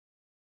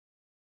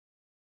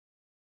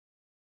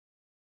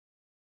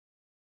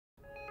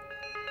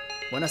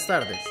Buenas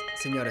tardes,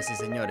 señoras y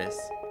señores,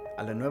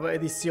 a la nueva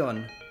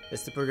edición de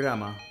este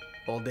programa,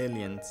 Old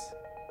Aliens.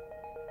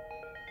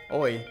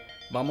 Hoy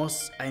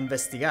vamos a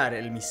investigar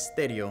el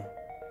misterio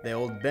de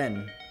Old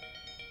Ben.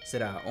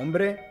 ¿Será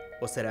hombre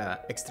o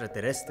será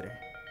extraterrestre?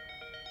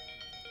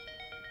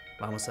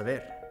 Vamos a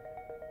ver.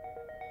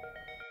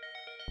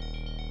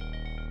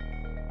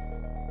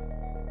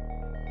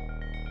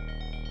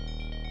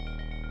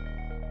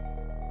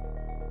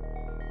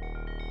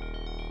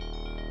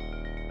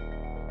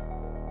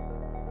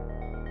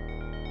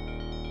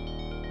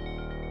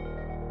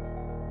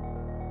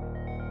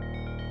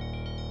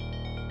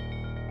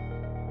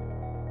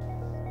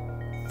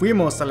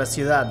 Fuimos a la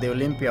ciudad de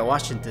Olympia,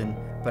 Washington,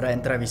 para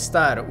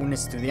entrevistar a un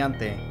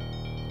estudiante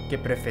que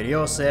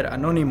prefirió ser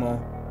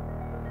anónimo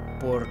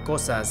por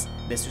cosas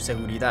de su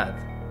seguridad.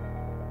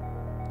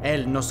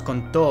 Él nos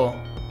contó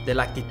de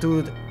la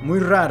actitud muy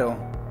raro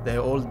de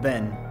Old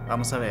Ben.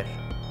 Vamos a ver.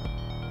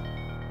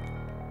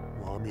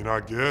 Well, I mean,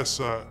 I guess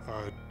I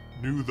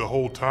knew the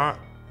whole time.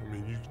 I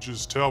mean, you could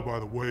just tell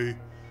by the way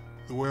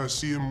I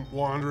see him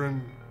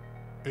wandering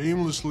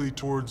aimlessly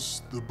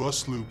towards the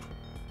bus loop.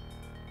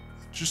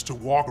 Just to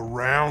walk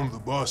around the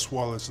bus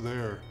while it's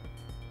there.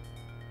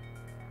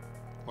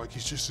 Like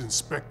he's just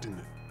inspecting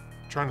it,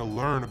 trying to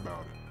learn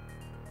about it.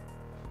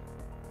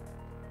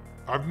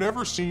 I've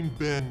never seen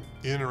Ben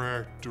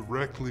interact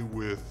directly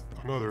with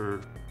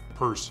another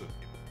person.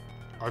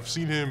 I've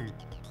seen him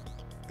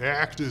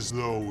act as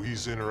though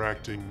he's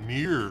interacting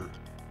near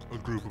a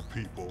group of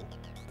people.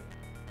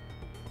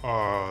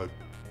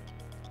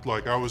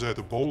 Like I was at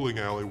the bowling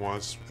alley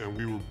once and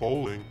we were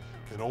bowling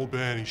and old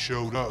Ben, he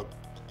showed up.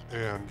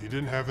 And he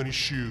didn't have any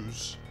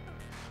shoes,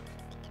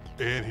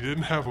 and he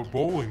didn't have a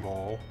bowling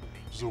ball.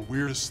 It was the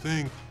weirdest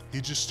thing. He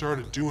just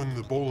started doing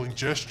the bowling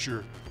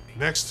gesture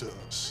next to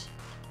us.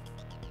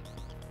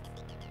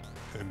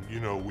 And you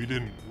know, we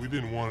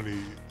didn't want any,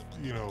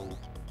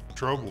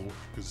 trouble,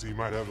 because he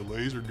might have a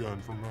laser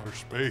gun from outer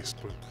space,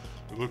 but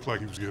it looked like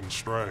he was getting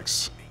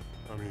strikes.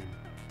 I mean,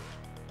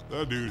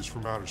 that dude is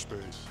from outer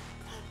space.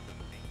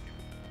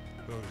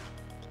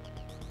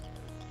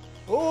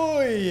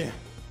 ¡Uy!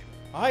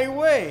 ¡Ay,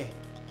 güey!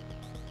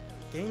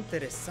 ¡Qué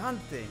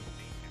interesante!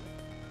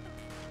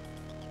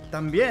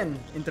 También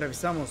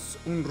entrevistamos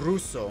un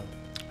ruso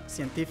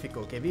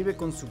científico que vive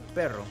con su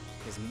perro,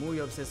 que es muy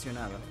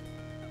obsesionado.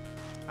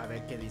 A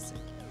ver qué dice.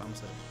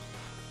 Vamos a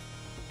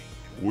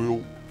ver.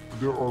 Well,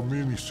 there are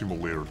many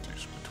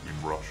similarities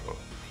between Russia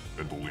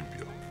and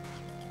Olympia.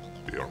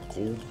 They are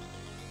cold,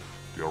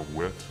 they are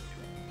wet,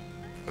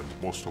 and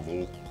most of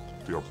all,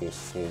 they are both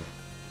full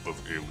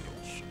of aliens.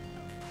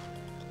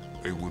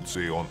 I would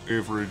say on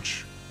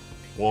average,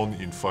 1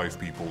 in 5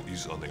 people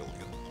is an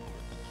alien.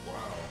 Wow.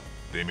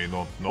 They may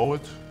not know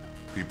it,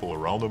 people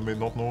around them may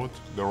not know it,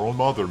 their own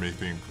mother may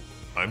think,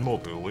 I'm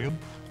not alien,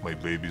 my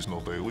baby's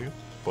not alien,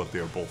 but they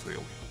are both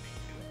alien.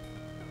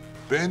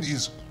 Ben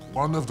is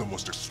one of the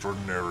most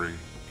extraordinary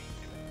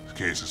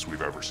cases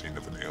we've ever seen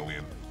of an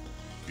alien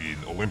in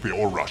Olympia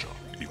or Russia,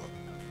 even.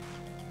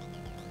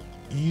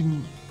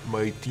 In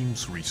my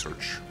team's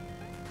research,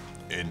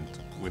 and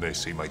when I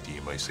say my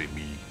team, I say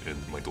me and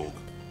my dog,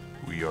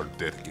 we are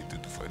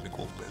dedicated to finding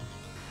Old Ben.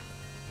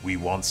 We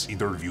once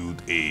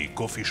interviewed a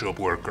coffee shop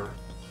worker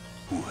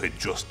who had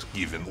just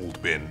given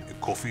Old Ben a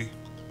coffee.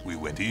 We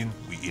went in,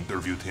 we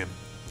interviewed him.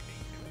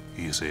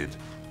 He said,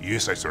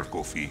 yes, I serve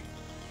coffee,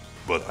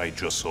 but I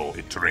just saw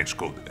a trench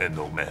coat and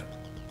no man.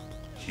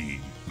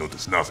 He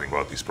noticed nothing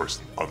about this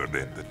person other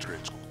than the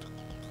trench coat.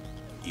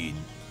 In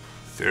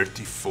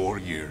 34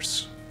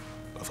 years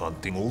of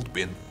hunting Old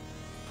Ben,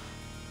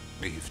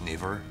 we've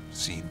never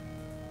seen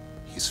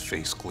his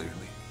face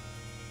clearly.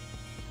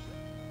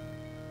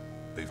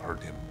 They've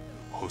heard him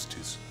host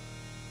his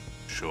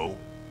show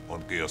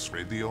on Chaos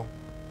Radio,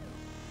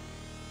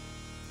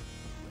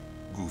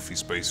 goofy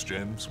space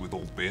jams with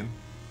Old Ben,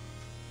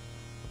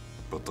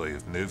 but I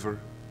have never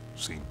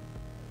seen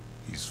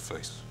his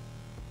face.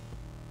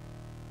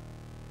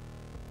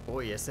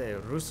 Uy, ese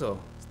ruso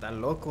está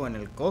loco en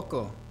el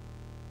coco,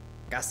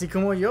 casi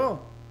como yo.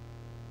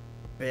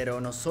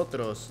 Pero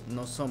nosotros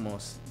no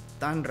somos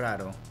tan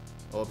raros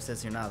o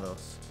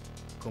obsesionados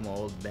como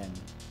Old Ben.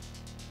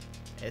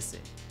 Ese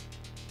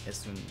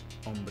es un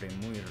hombre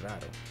muy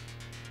raro.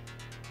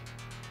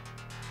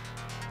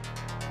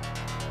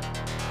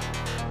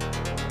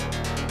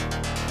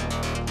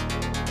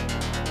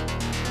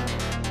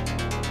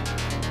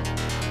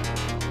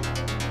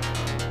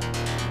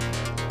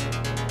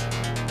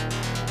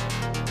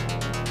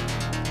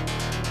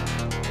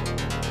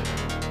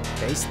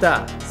 Ahí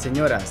está,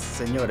 señoras,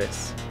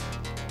 señores.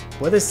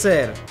 ¿Puede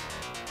ser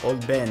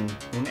Old Ben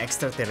un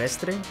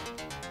extraterrestre?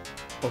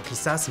 O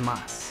quizás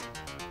más.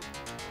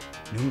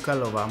 Nunca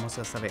lo vamos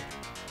a saber.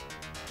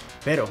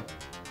 Pero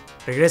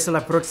regreso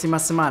la próxima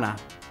semana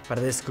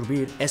para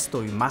descubrir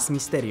esto y más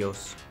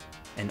misterios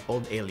en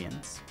Old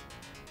Aliens.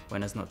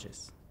 Buenas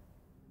noches.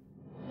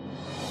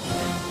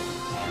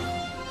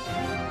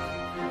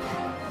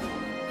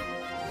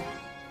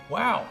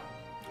 Wow,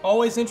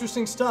 always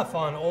interesting stuff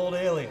on Old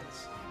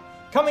Aliens.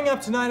 Coming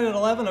up tonight at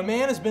 11, a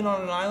man has been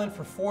on an island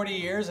for 40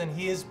 years and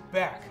he is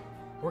back.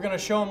 We're going to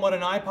show him what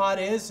an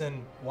iPod is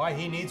and why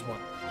he needs one.